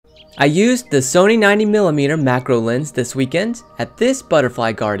I used the Sony 90mm macro lens this weekend at this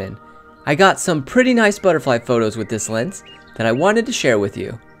butterfly garden. I got some pretty nice butterfly photos with this lens that I wanted to share with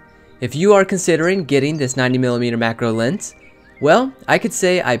you. If you are considering getting this 90mm macro lens, well, I could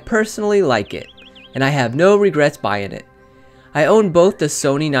say I personally like it, and I have no regrets buying it. I own both the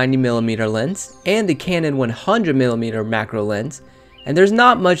Sony 90mm lens and the Canon 100mm macro lens, and there's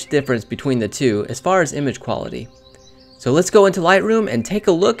not much difference between the two as far as image quality. So let's go into Lightroom and take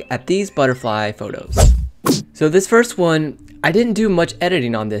a look at these butterfly photos. So this first one, I didn't do much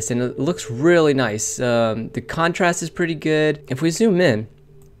editing on this and it looks really nice. The contrast is pretty good. If we zoom in,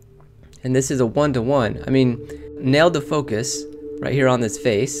 and this is a 1:1, I mean, nailed the focus right here on this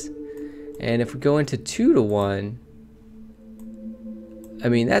face. And if we go into 2:1, I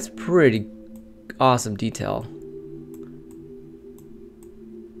mean, that's pretty awesome detail.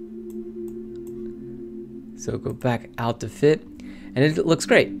 So go back out to fit, and it looks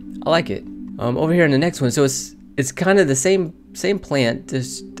great. I like it. Over here in the next one, so it's kind of the same plant,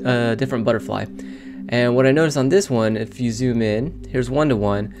 just different butterfly. And what I noticed on this one, if you zoom in, here's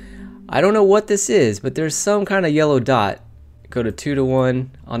 1:1. I don't know what this is, but there's some kind of yellow dot. Go to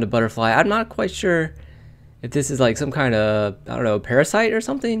 2:1 on the butterfly. I'm not quite sure if this is like some kind of, I don't know, parasite or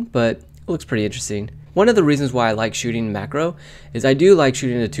something, but it looks pretty interesting. One of the reasons why I like shooting macro is I do like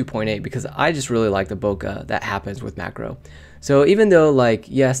shooting a 2.8 because I just really like the bokeh that happens with macro. So even though, like,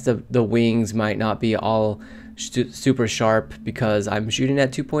 yes, the wings might not be all super sharp because I'm shooting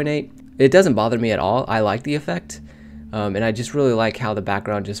at 2.8, it doesn't bother me at all. I like the effect, and I just really like how the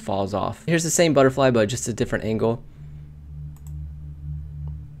background just falls off. Here's the same butterfly, but just a different angle.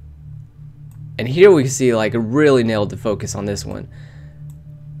 And here we see, like, it really nailed the focus on this one.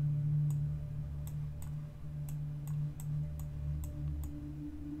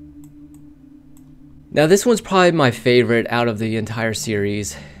 Now this one's probably my favorite out of the entire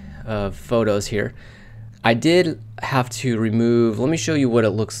series of photos here. I did have to remove, let me show you what it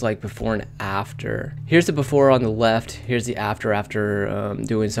looks like before and after. Here's the before on the left, here's the after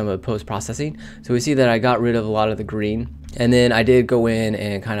doing some of the post-processing. So we see that I got rid of a lot of the green, and then I did go in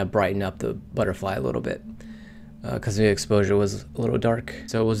and kind of brighten up the butterfly a little bit because the exposure was a little dark.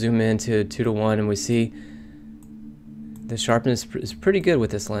 So we'll zoom in to 2:1 and we see the sharpness is pretty good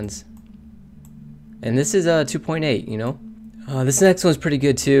with this lens. And this is a 2.8, you know. This next one's pretty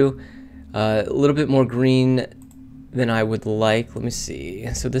good too. A little bit more green than I would like. Let me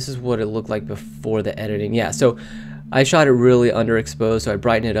see. So this is what it looked like before the editing. Yeah, so I shot it really underexposed, so I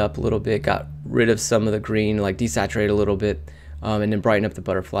brightened it up a little bit, got rid of some of the green, like desaturated a little bit, and then brighten up the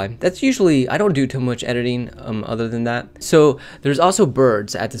butterfly. That's usually, I don't do too much editing other than that. So there's also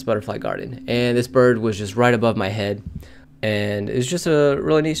birds at this butterfly garden, and this bird was just right above my head. And it's just a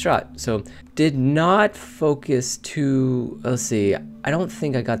really neat shot. So did not focus too, let's see, I don't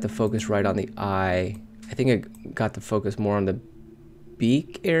think I got the focus right on the eye. I think I got the focus more on the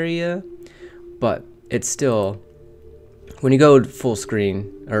beak area, but it's still, when you go full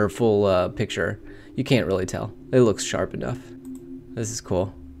screen or full picture, you can't really tell. It looks sharp enough. This is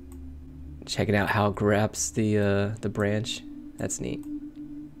cool. Checking out how it grabs the branch. That's neat.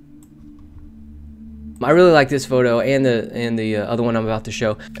 I really like this photo and the other one I'm about to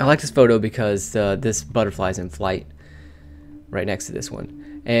show. I like this photo because this butterfly's in flight right next to this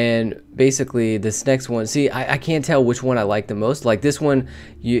one. And basically this next one, see, I can't tell which one I like the most. Like this one,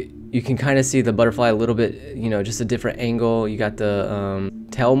 you can kind of see the butterfly a little bit, you know, just a different angle. You got the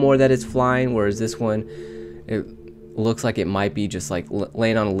tell more that it's flying, whereas this one, it looks like it might be just like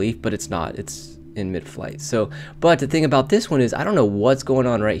laying on a leaf, but it's not. It's in mid-flight. So, but the thing about this one is I don't know what's going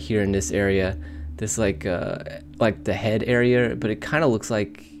on right here in this area. This like the head area, but it kind of looks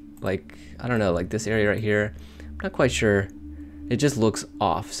like I don't know, like this area right here. I'm not quite sure. It just looks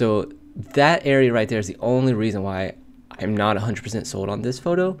off. So that area right there is the only reason why I'm not 100% sold on this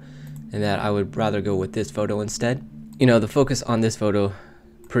photo, and that I would rather go with this photo instead. You know, the focus on this photo,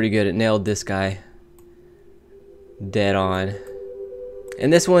 pretty good. It nailed this guy dead on.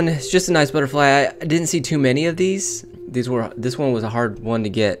 And this one is just a nice butterfly. I didn't see too many of these. This one was a hard one to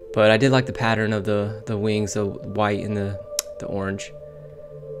get, but I did like the pattern of the wings, the white and the orange.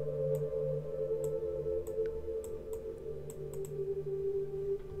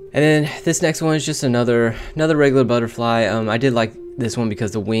 And then this next one is just another regular butterfly. I did like this one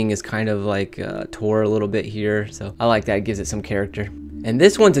because the wing is kind of like tore a little bit here, so I like that. It gives it some character. And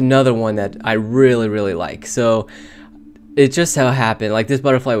this one's another one that I really like. So it just so happened, like this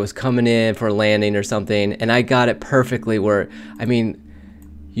butterfly was coming in for a landing or something, and I got it perfectly where, I mean,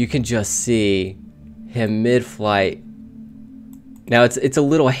 you can just see him mid-flight. Now it's a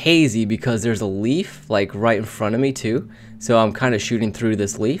little hazy because there's a leaf like right in front of me too, so I'm kind of shooting through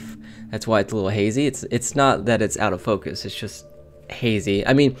this leaf, That's why it's a little hazy. It's not that it's out of focus, it's just hazy.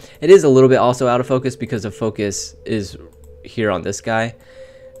 I mean, it is a little bit also out of focus because the focus is here on this guy.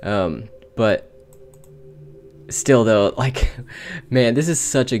 But still though, like, man, this is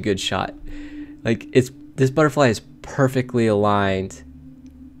such a good shot. Like, this butterfly is perfectly aligned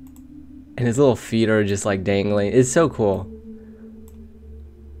and his little feet are just like dangling. It's so cool.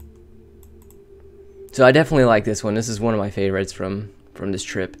 So I definitely like this one. This is one of my favorites from this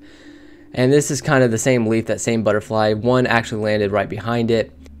trip. And this is kind of the same leaf, that same butterfly. One actually landed right behind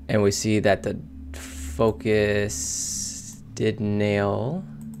it, and we see that the focus did nail.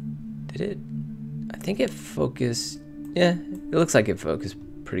 Did it? I think it focused. Yeah, it looks like it focused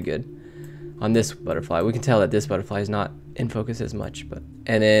pretty good on this butterfly. We can tell that this butterfly is not in focus as much, but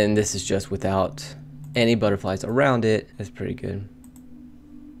and then this is just without any butterflies around it. That's pretty good.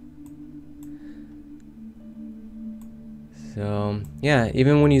 So yeah,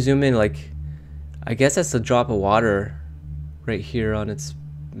 even when you zoom in, like, I guess that's a drop of water right here on its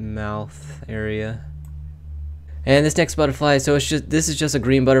mouth area. And this next butterfly, so this is just a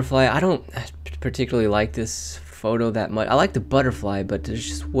green butterfly. I don't particularly like this photo that much. I like the butterfly, but there's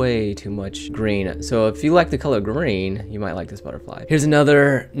just way too much green. So if you like the color green, you might like this butterfly. Here's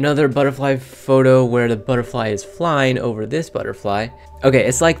another butterfly photo where the butterfly is flying over this butterfly. Okay,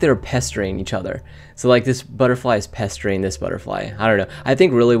 it's like they're pestering each other. So like this butterfly is pestering this butterfly. I don't know. I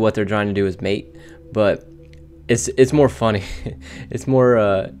think really what they're trying to do is mate, but it's more funny. It's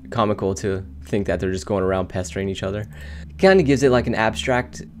more comical to think that they're just going around pestering each other. It kind of gives it like an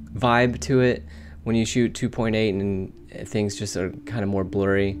abstract vibe to it when you shoot 2.8 and things just are kind of more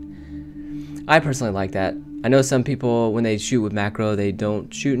blurry. I personally like that. I know some people, when they shoot with macro, they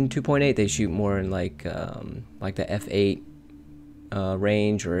don't shoot in 2.8. They shoot more in like the f8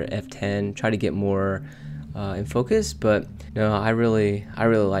 range or f10. Try to get more in focus. But no, I really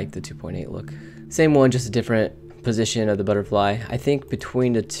like the 2.8 look. Same one, just a different position of the butterfly. I think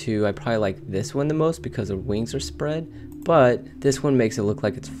between the two, I probably like this one the most because the wings are spread. But this one makes it look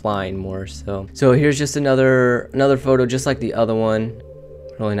like it's flying more. So here's just another photo, just like the other one.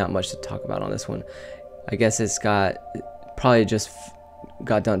 Really not much to talk about on this one. I guess it's probably just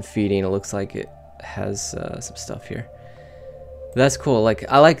got done feeding. It looks like it has some stuff here. That's cool. Like,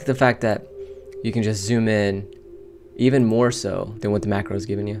 I like the fact that you can just zoom in even more so than what the macro is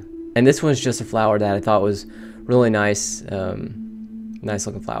giving you. And this one's just a flower that I thought was really nice, nice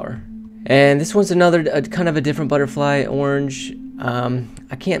looking flower. And this one's another kind of a different butterfly, orange.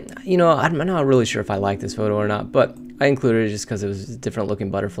 I can't, I'm not really sure if I like this photo or not, but I included it just because it was a different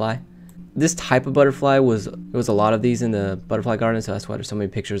looking butterfly. This type of butterfly there was a lot of these in the butterfly garden, so that's why there's so many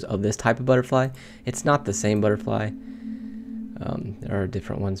pictures of this type of butterfly. It's not the same butterfly. There are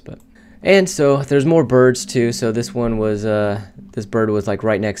different ones, but. And so there's more birds too. So this one was, this bird was like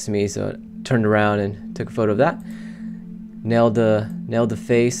right next to me, so I turned around and took a photo of that. Nailed the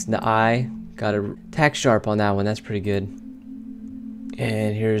face and the eye. Got a tack sharp on that one. That's pretty good.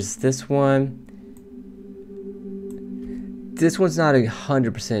 And here's this one. This one's not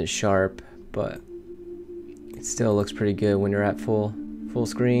 100% sharp, but it still looks pretty good when you're at full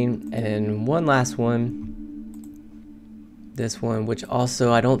screen. And then one last one. This one, which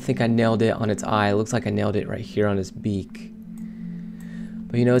also I don't think I nailed it on its eye. It looks like I nailed it right here on its beak.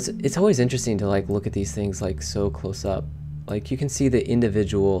 But it's always interesting to like look at these things like so close up. Like, you can see the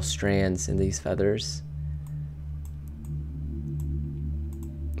individual strands in these feathers.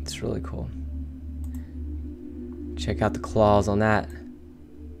 It's really cool. Check out the claws on that.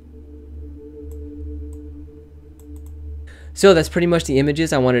 So that's pretty much the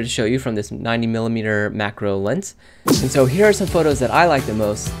images I wanted to show you from this 90mm macro lens. And so here are some photos that I like the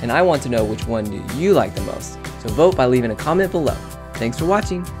most, and I want to know which one do you like the most. So vote by leaving a comment below. Thanks for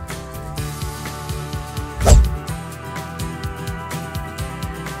watching.